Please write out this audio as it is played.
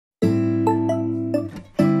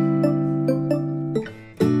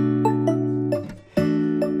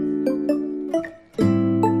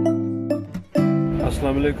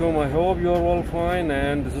Assalamualaikum. I hope you are all fine,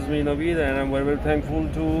 and this is me Naveed, and I'm very thankful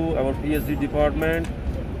to our PSD department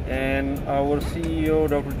and our CEO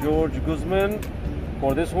Dr. George Guzman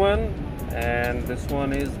for this one, and this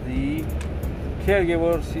one is the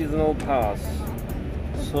caregiver seasonal pass.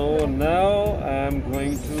 So now I'm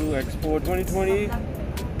going to Expo 2020,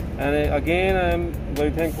 and again I'm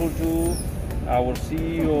very thankful to our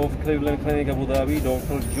CEO of Pavilion Clinic Abu Dhabi,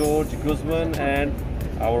 Dr. George Guzman, and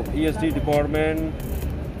our PSD department,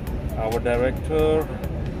 our director,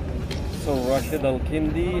 so Rashid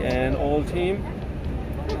Al-Kindi, and all team.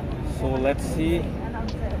 So let's see.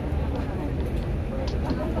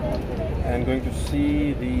 I'm going to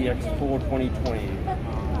see the Expo 2020.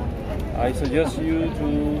 I suggest you to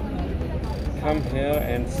come here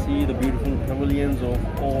and see the beautiful pavilions of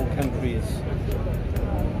all countries.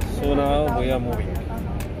 So now we are moving.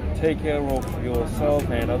 Take care of yourself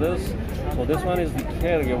and others. So this one is the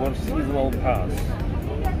caregiver seasonal pass.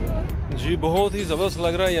 जी बहुत ही ज़बरदस्त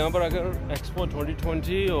लग रहा है यहाँ पर अगर expo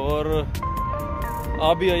 2020, और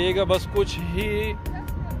आप भी आइएगा। बस कुछ ही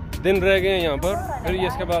दिन रह गए हैं यहाँ पर, फिर ये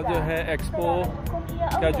इसके बाद जो है एक्सपो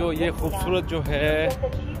का जो ये खूबसूरत जो है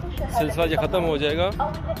सिलसिला ये ख़त्म हो जाएगा।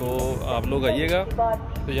 तो आप लोग आइएगा।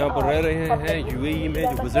 तो यहाँ पर रह रहे हैं UAE में,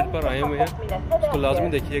 जो विज़िट पर आए हुए हैं, उसको लाजमी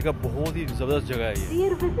देखिएगा। बहुत ही ज़बरदस्त जगह है ये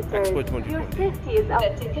एक्सपो 2020।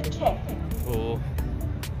 तो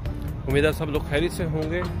उम्मीद है सब लोग खैरियत से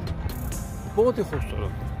होंगे। बहुत ही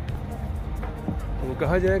खूबसूरत, वो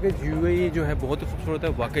कहा जाए कि UAE जो है बहुत ही खूबसूरत है,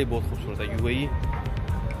 वाकई बहुत खूबसूरत है UAE।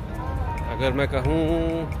 अगर मैं कहूँ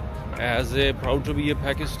as a proud to be A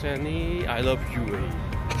Pakistani, I love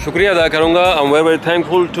UAE। शुक्रिया अदा करूँगा। I am very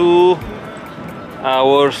thankful to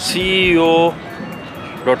our CEO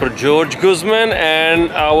Dr. George Guzman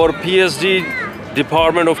and our PSD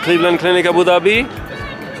department of Cleveland Clinic Abu Dhabi.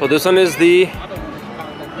 So this one is the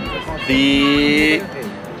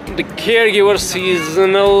caregiver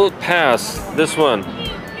seasonal pass, this one.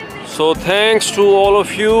 So thanks to all of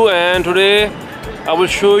you, and today I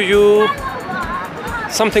will show you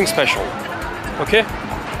something special. Okay?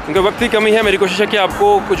 क्योंकि वक्त की कमी है, मेरी कोशिश है कि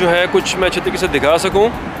आपको जो है कुछ मैं अच्छे तरीके से दिखा सकूं।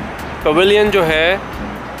 पवेलियन जो है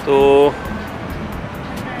तो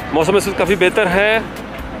मौसम इस काफ़ी बेहतर है,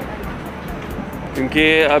 क्योंकि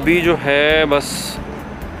अभी जो है बस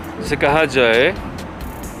से कहा जाए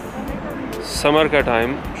समर का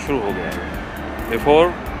टाइम शुरू हो गया है।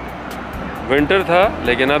 बिफोर विंटर था,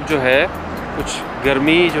 लेकिन अब जो है कुछ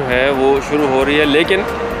गर्मी जो है वो शुरू हो रही है, लेकिन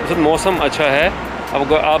उस मौसम अच्छा है।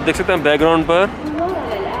 अब आप देख सकते हैं बैकग्राउंड पर,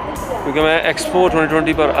 क्योंकि मैं एक्सपो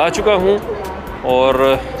 2020 पर आ चुका हूँ और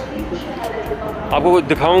आपको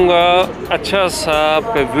दिखाऊंगा अच्छा सा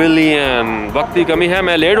पवेलियन। वक्त की कमी है,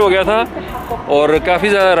 मैं लेट हो गया था और काफ़ी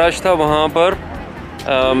ज़्यादा रश था वहाँ पर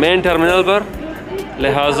मेन टर्मिनल पर,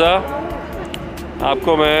 लिहाजा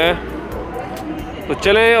आपको मैं तो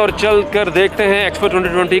चलें और चल कर देखते हैं एक्सपो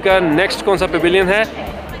 2020 का नेक्स्ट कौन सा पवेलियन है।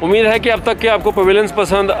 उम्मीद है कि अब तक के आपको पवेलियंस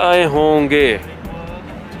पसंद आए होंगे।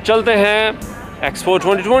 चलते हैं एक्सपो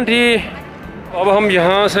 2020। अब हम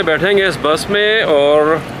यहाँ से बैठेंगे इस बस में,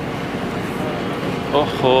 और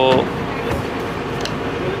ओहो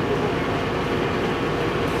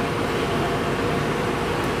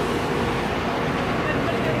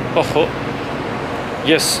ओहो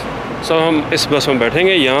यस। सो हम इस बस में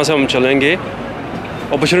बैठेंगे, यहाँ से हम चलेंगे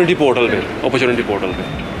अपॉर्चुनिटी पोर्टल पे।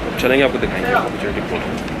 चलेंगे, आपको दिखाएंगे अपॉर्चुनिटी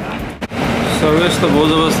पोर्टल। सर्विस तो बहुत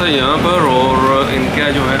ज़बरदस्त है यहाँ पर, और इनका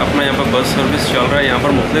जो है अपना यहाँ पर बस सर्विस चल रहा है। यहाँ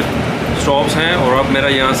पर मुख्तलिफ स्टॉप्स हैं, और अब मेरा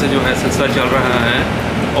यहाँ से जो है सिलसिला चल रहा है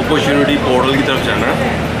अपॉर्चुनिटी पोर्टल की तरफ जाना,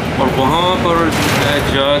 और वहाँ पर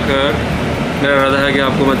जाकर मेरा इरादा है कि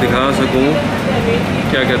आपको मैं दिखा सकूँ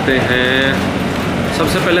क्या कहते हैं।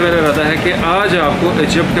 सबसे पहले मेरा इरादा है कि आज आपको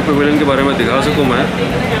इजिप्ट के पवेलियन के बारे में दिखा सकूँ मैं,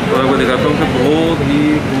 और आपको दिखाता हूँ कि बहुत ही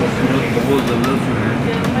खूबसूरत, बहुत ज़बरदस्त जो है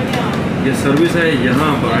ये सर्विस है।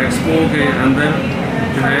 यहाँ पर एक्सपो के अंदर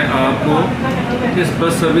जो है आपको इस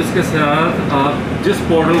बस सर्विस के साथ आप जिस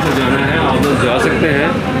पोर्टल पर जाना है आप बस जा सकते हैं।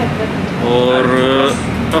 और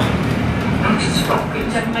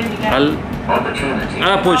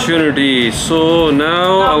opportunity. So now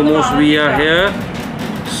almost we are here.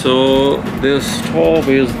 So this stop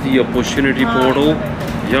is the opportunity portal.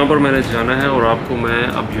 यहाँ पर मैंने जाना है, और आपको मैं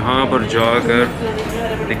अब यहाँ पर जाकर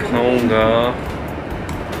दिखाऊंगा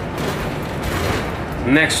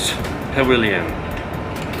नेक्स्ट पवेलियन।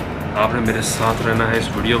 आपने मेरे साथ रहना है इस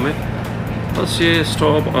वीडियो में। बस ये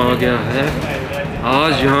स्टॉप आ गया है।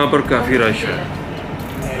 आज यहाँ पर काफ़ी रश है,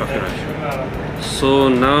 काफ़ी रश है। So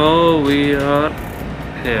now we are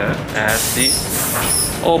here at the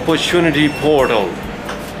opportunity portal.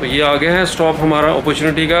 तो ये आ गया है स्टॉप हमारा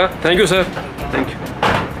अपॉर्चुनिटी का। Thank you sir, thank you.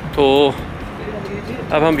 तो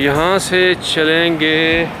अब हम यहाँ से चलेंगे,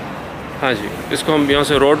 हाँ जी, इसको हम यहाँ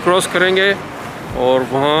से रोड क्रॉस करेंगे और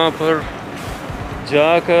वहाँ पर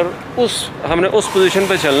जाकर हमने उस पोजीशन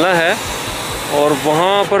पे चलना है और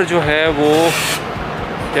वहाँ पर जो है वो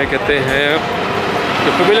क्या कहते हैं,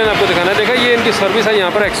 जो पवेलियन आपको दिखाना है। देखा, ये इनकी सर्विस है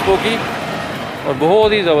यहाँ पर एक्सपो की और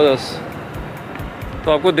बहुत ही ज़बरदस्त।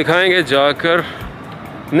 तो आपको दिखाएंगे जाकर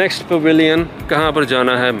नेक्स्ट पवेलियन कहाँ पर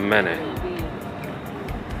जाना है मैंने।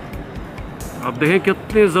 अब देखें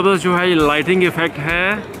कितने ज़बरदस्त जो है ये लाइटिंग इफ़ेक्ट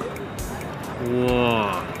है।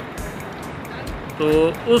 वाह, तो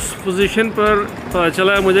उस पोजीशन पर पता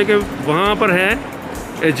चला है मुझे कि वहाँ पर है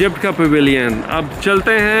इजिप्ट का पवेलियन। अब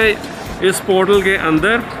चलते हैं इस पोर्टल के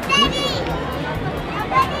अंदर।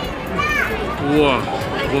 वाह,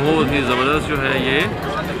 बहुत ही ज़बरदस्त जो है ये।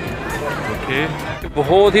 ओके,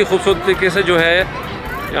 बहुत ही खूबसूरत तरीके से जो है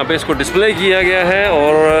यहाँ पे इसको डिस्प्ले किया गया है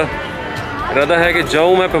और इरादा है कि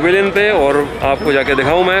जाऊँ मैं पवेलियन पे और आपको जाके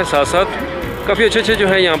दिखाऊँ मैं साथ साथ। काफ़ी अच्छे जो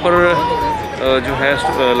है यहाँ पर जो है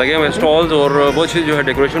लगे हुए स्टॉल्स और बहुत अच्छी जो है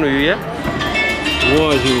डेकोरेशन हुई है।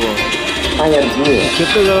 वाह जी वाह,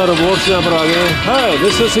 कितने ज़्यादा रोबोट्स यहाँ पर आ गए हैं। हाय,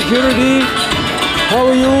 this is security, how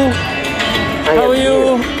are you, how are you.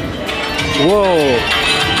 वाह,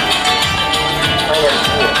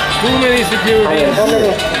 too many securities. How many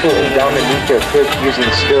people dominate their food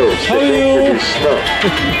using stoves that don't produce smoke?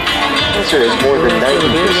 Answer is more than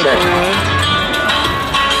 90%.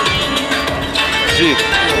 जी,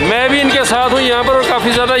 मैं भी इनके साथ हूँ यहाँ पर और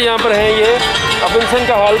काफ़ी ज़्यादा यहाँ पर हैं ये। अब इनसे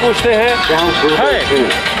इनका हाल पूछते हैं। हाय,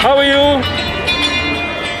 हाउ आर यू।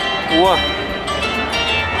 वाह,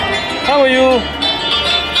 हाउ आर यू।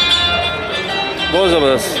 बहुत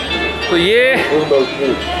ज़बरदस्त। तो ये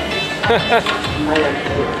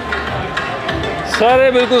सारे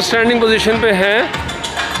बिल्कुल स्टैंडिंग पोजीशन पे हैं।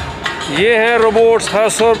 ये हैं रोबोट्स,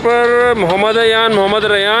 ख़ास तौर पर मोहम्मद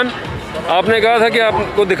रयान। आपने कहा था कि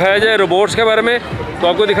आपको दिखाया जाए रोबोट्स के बारे में, तो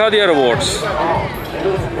आपको दिखा दिया रोबोट्स।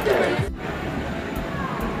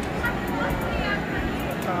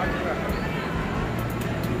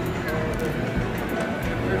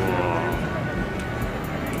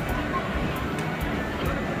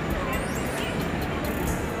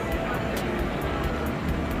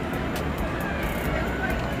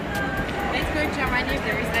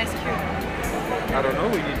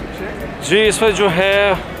 जी, इस पर जो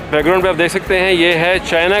है बैकग्राउंड पे आप देख सकते हैं, ये है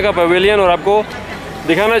चाइना का पवेलियन और आपको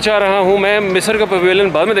दिखाना चाह रहा हूँ मैं मिस्र का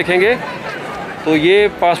पवेलियन बाद में देखेंगे। तो ये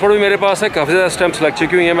पासपोर्ट भी मेरे पास है, काफ़ी ज़्यादा स्टैम्प्स लग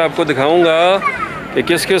चुकी हुई हैं। मैं आपको दिखाऊंगा कि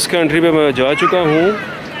किस किस कंट्री पे मैं जा चुका हूँ।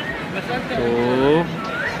 तो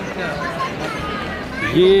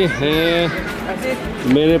ये है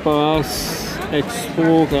मेरे पास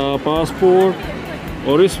एक्सपो का पासपोर्ट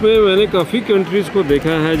और इसमें मैंने काफ़ी कंट्रीज़ को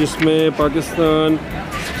देखा है, जिसमें पाकिस्तान,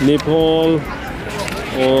 नेपाल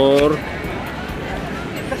और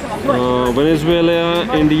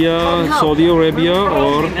वेनेजुएला, इंडिया, सऊदी अरेबिया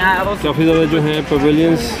और काफ़ी ज़्यादा जो है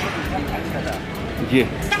पवेलियंस। ये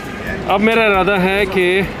अब मेरा इरादा है कि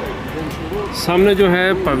सामने जो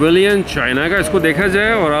है पवेलियन चाइना का, इसको देखा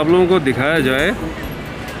जाए और आप लोगों को दिखाया जाए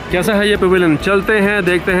कैसा है ये पवेलियन। चलते हैं,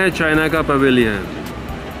 देखते हैं चाइना का पवेलियन।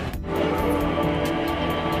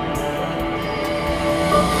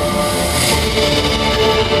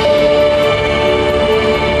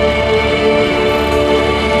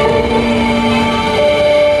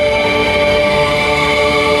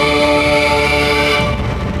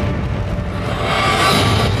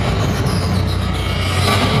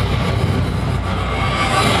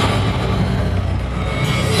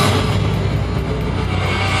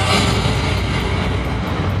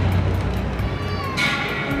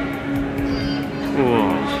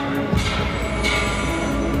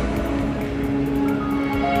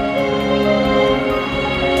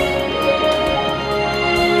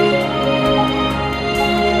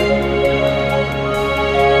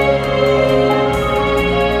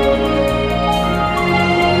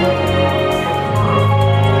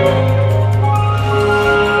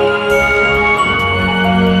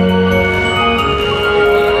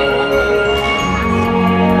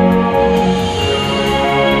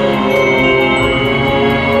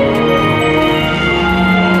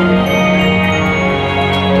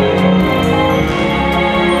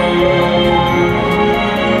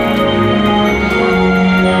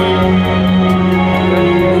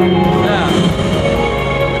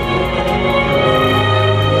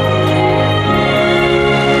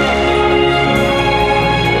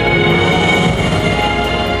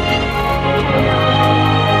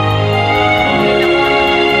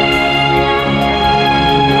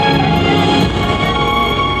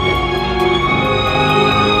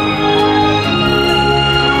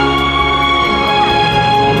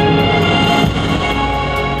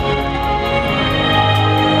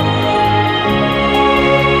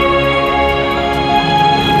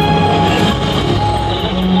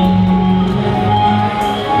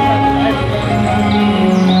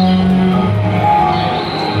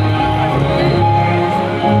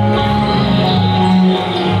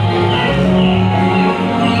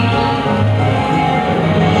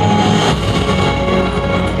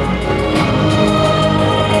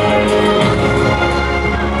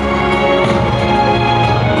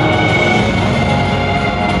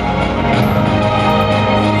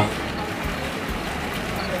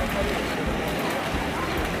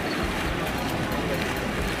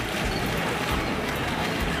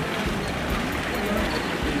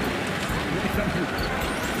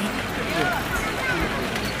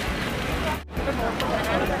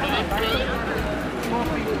 अब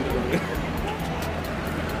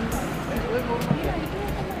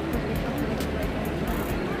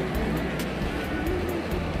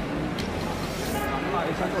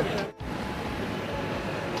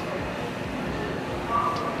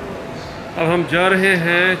हम जा रहे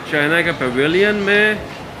हैं चाइना के पेविलियन में,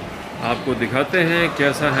 आपको दिखाते हैं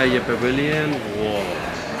कैसा है ये पेविलियन। वाह!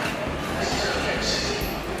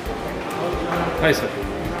 Hi sir,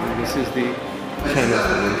 this is the China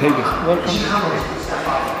Pavilion. Thank you. Welcome.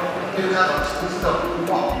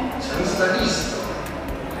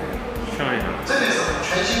 China 这里是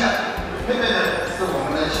全新的，那边呢是我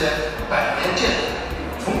们的一些百年建筑。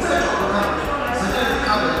从这个角度看，直接是看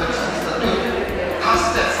到一个城市的对比，它是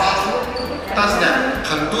在发展，但是呢，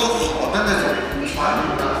很多好的那种传统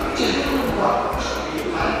的建筑文化，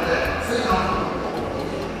它也在非常好的。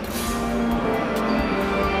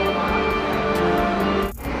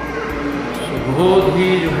 बहुत ही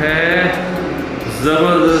जो है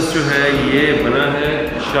ज़बरदस्त जो है ये बना है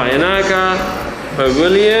चाइना का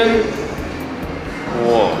पेविलियन।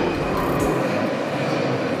 वाह!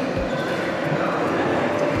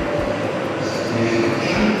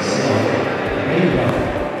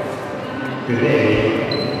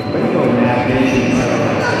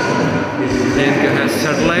 इनका है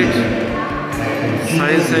सैटेलाइट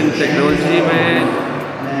साइंस एंड टेक्नोलॉजी में,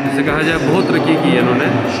 जिसे कहा जाए बहुत तरक्की की है इन्होंने।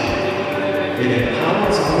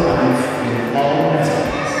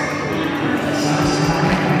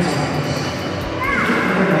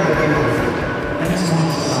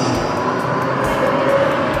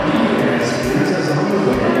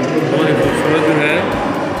 बहुत ही खूबसूरत जो है,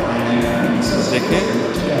 देखें।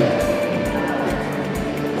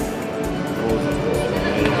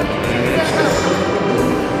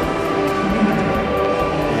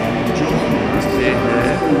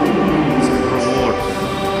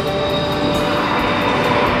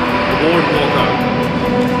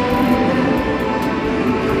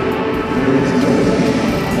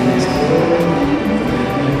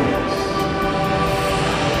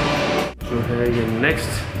 जो है ये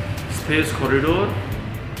नेक्स्ट स्पेस कॉरिडोर,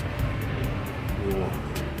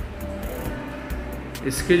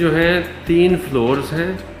 इसके जो है 3 फ्लोर्स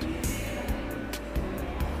हैं।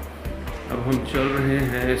 अब हम चल रहे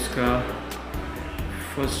हैं इसका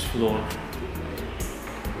फर्स्ट फ्लोर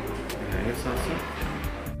है। साथ साथ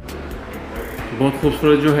बहुत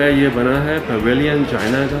खूबसूरत जो है ये बना है पेविलियन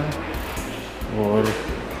चाइना का, और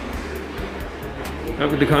मैं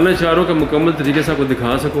आपको दिखाना चाह रहा हूँ कि मुकम्मल तरीके से आपको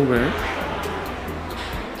दिखा सकूँ मैं।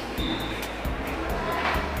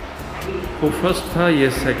 वो फर्स्ट था, ये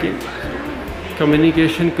सेकंड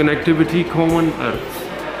कम्युनिकेशन कनेक्टिविटी कॉमन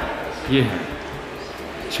अर्थ, ये है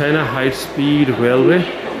चाइना हाई स्पीड रेलवे।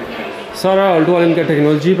 सारा ऑल्टो इनका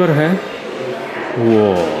टेक्नोलॉजी पर है। वो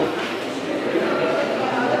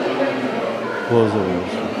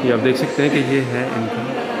ये आप देख सकते हैं कि ये है इनका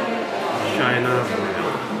चाइना।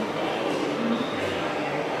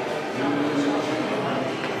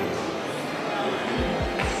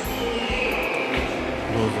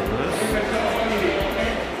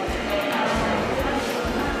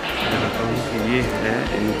 ये है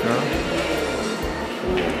इनका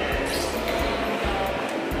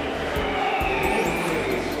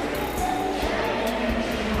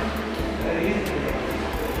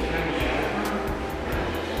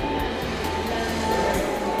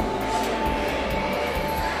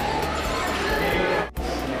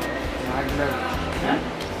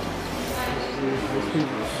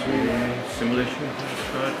simulation.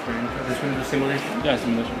 This one is a simulation? Yeah,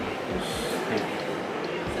 simulation. Okay.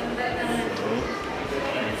 So,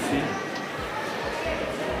 let's see.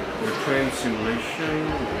 The train simulation.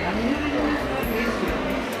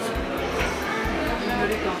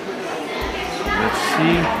 Let's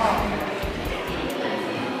see.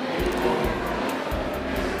 Wow.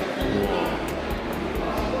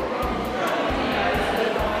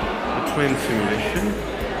 The train simulation.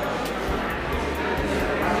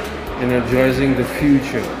 Energizing the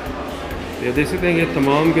future. ये देख सकते हैं ये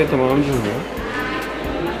तमाम के तमाम जो है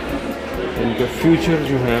इनका फ्यूचर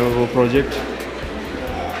जो है वो प्रोजेक्ट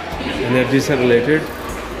एनर्जी से रिलेटेड।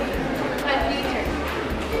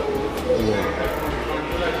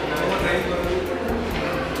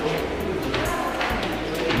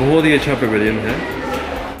 बहुत ही अच्छा पेविलियन है।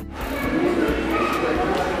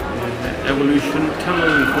 एवोल्यूशन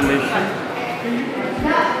टनल इंफॉर्मेशन,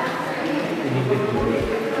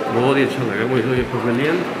 बहुत ही अच्छा लगा मुझे ये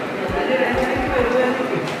पेविलियन।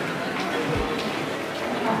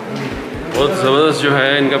 बहुत ज़बरदस्त जो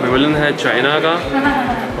है इनका पेविलियन है चाइना का।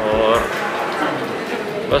 और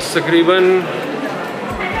बस तकरीबन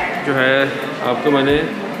जो है आपको मैंने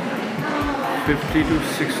 50 to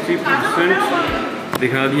 60%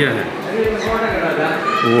 दिखा दिया है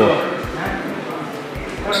वो।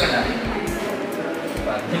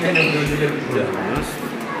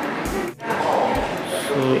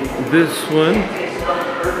 So this one,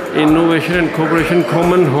 Innovation and Cooperation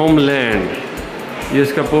Common Homeland, ये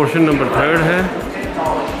इसका पोर्शन नंबर 3 है।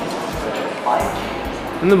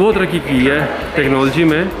 इन्होंने बहुत तरक्की की है टेक्नोलॉजी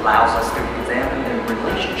में।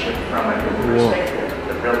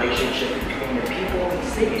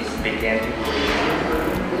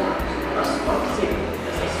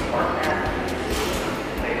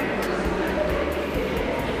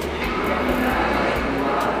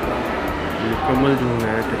 ये कमल जो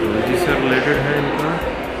है टेक्नोलॉजी से रिलेटेड है इनका।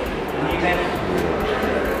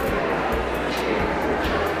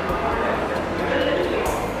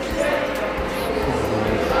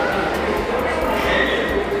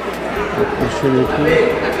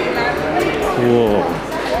 Whoa.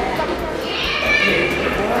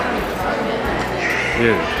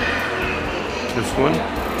 Yeah. This one.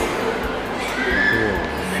 Whoa.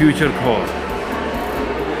 Future call.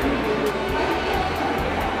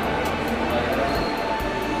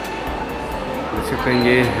 जैसे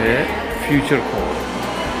ये है future call.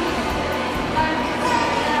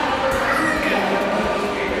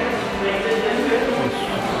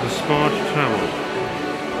 Smart travel.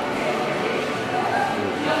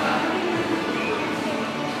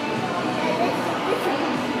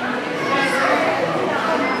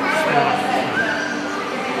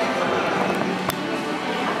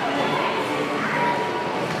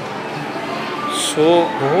 So,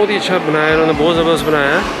 बहुत ही अच्छा बनाया है इन्होंने, बहुत ज़बरदस्त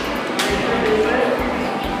बनाया है।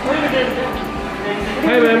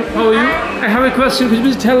 Hi ma'am, how are you? I have a question. Could you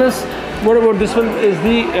please tell us what about this one? Is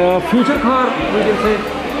the future car, we can say?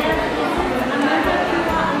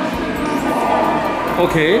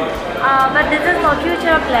 Okay. But this is for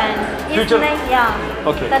future plan. Future? Name, yeah.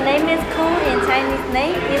 Okay. The name is cool in Chinese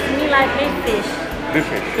name. It's mean like big fish. Big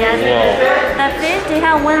fish. Yes. Wow. The fish they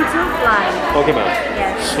have 1, 2 fly. Okay ma'am.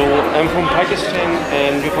 Yes. So I'm from Pakistan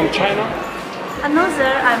and you're from China? No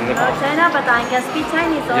sir, I'm from China, but I can speak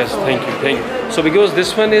Chinese also. Yes, thank you, thank you. So because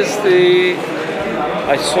this one is the,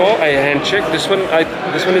 I hand checked, this one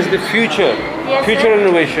is the future, Yes, future sir.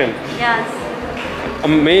 innovation. Yes.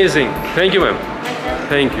 Amazing. Thank you ma'am. Okay.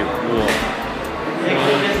 Thank you. Wow.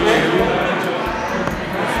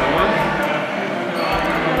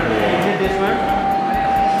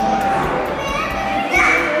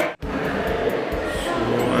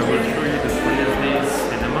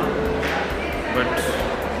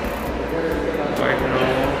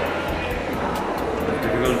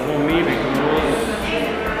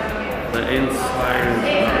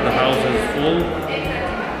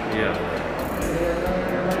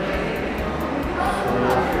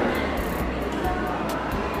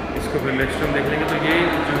 फिर next time देख लेंगे। तो ये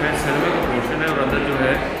जो है cinema का portion है और अंदर जो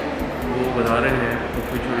है वो बता रहे हैं तो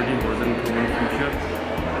फ्यूचरिटी वर्जन ह्यूमन फ्यूचर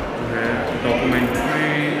जो है डॉक्यूमेंट्री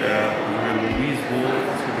मूवीज़ वो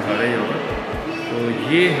इसको दिखा रहे हैं यहाँ पर। तो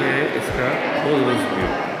ये है इसका बहुत व्यू।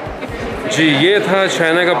 जी ये था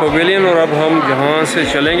चाइना का पवेलियन और अब हम यहाँ से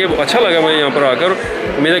चलेंगे। अच्छा लगा मैं यहाँ पर आकर,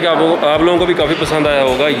 उम्मीद है कि आप लोगों को भी काफ़ी पसंद आया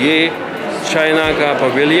होगा ये चाइना का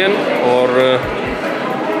पवेलियन। और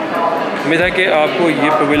उम्मीद है कि आपको ये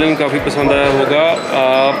पवेलियन काफ़ी पसंद आया होगा।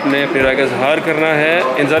 आपने अपनी राय का इजहार करना है,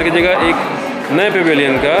 इंतज़ार कीजिएगा एक नए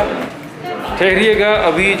पवेलियन का। ठहरिएगा,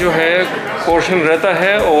 अभी जो है पोर्शन रहता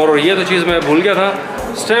है। और ये तो चीज़ मैं भूल गया था,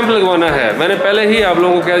 स्टैंप लगवाना है। मैंने पहले ही आप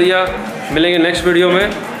लोगों को कह दिया, मिलेंगे नेक्स्ट वीडियो में,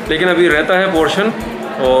 लेकिन अभी रहता है पोर्शन।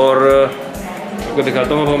 और आपको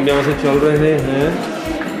दिखाता हूँ, हम यहाँ से चल रहे हैं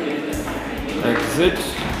एग्ज़िट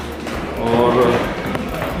और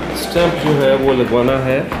स्टैंप जो है वो लगवाना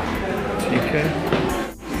है। ठीक है,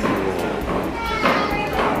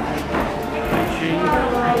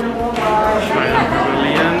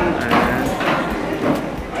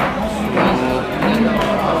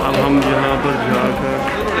 अब हम यहाँ पर जाकर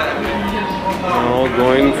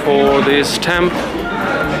going for the stamp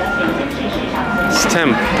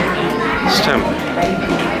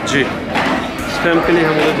ji, stamp के लिए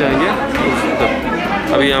हम उधर जाएंगे।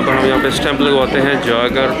 अभी यहाँ पर हम यहाँ पे स्टैम्प लगवाते हैं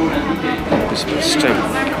जाकर। Stamp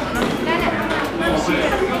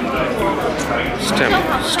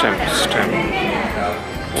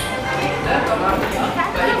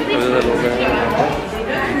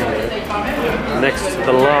Next,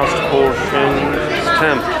 the last portion,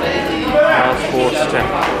 stamp. Passport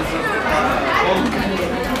stamp.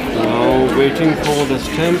 Now waiting for the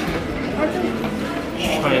stamp.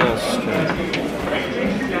 China stamp.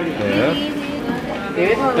 There.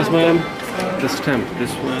 Yes, ma'am. The stamp.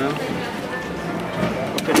 This one.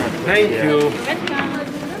 Okay. Thank you.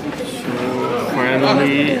 So.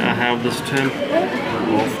 finally I have the stamp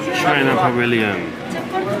of China Pavilion.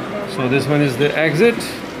 So this one is the exit.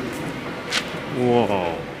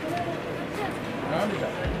 Wow.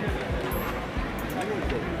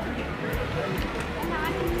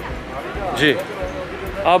 जी,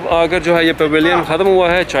 अब अगर जो है ये pavilion ख़त्म हुआ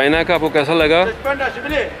है China का, आपको कैसा लगा?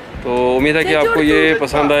 तो उम्मीद है कि आपको ये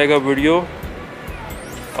पसंद आएगा वीडियो,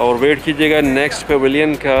 और वेट कीजिएगा नेक्स्ट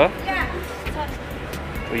पवेलियन का।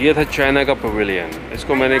 तो ये था चाइना का पवेलियन,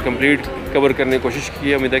 इसको मैंने कंप्लीट कवर करने की कोशिश की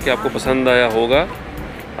है। उम्मीद है कि आपको पसंद आया होगा।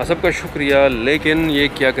 सबका शुक्रिया। लेकिन ये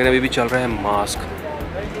क्या करें, अभी भी चल रहा है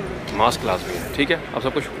मास्क लाजमी है, ठीक है। आप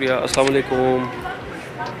सबका शुक्रिया। अस्सलाम वालेकुम।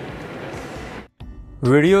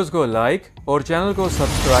 वीडियोस को लाइक और चैनल को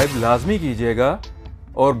सब्सक्राइब लाजमी कीजिएगा,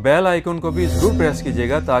 और बेल आइकन को भी ज़रूर प्रेस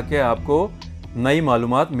कीजिएगा ताकि आपको नई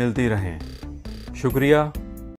मालूमात मिलती रहें। शुक्रिया।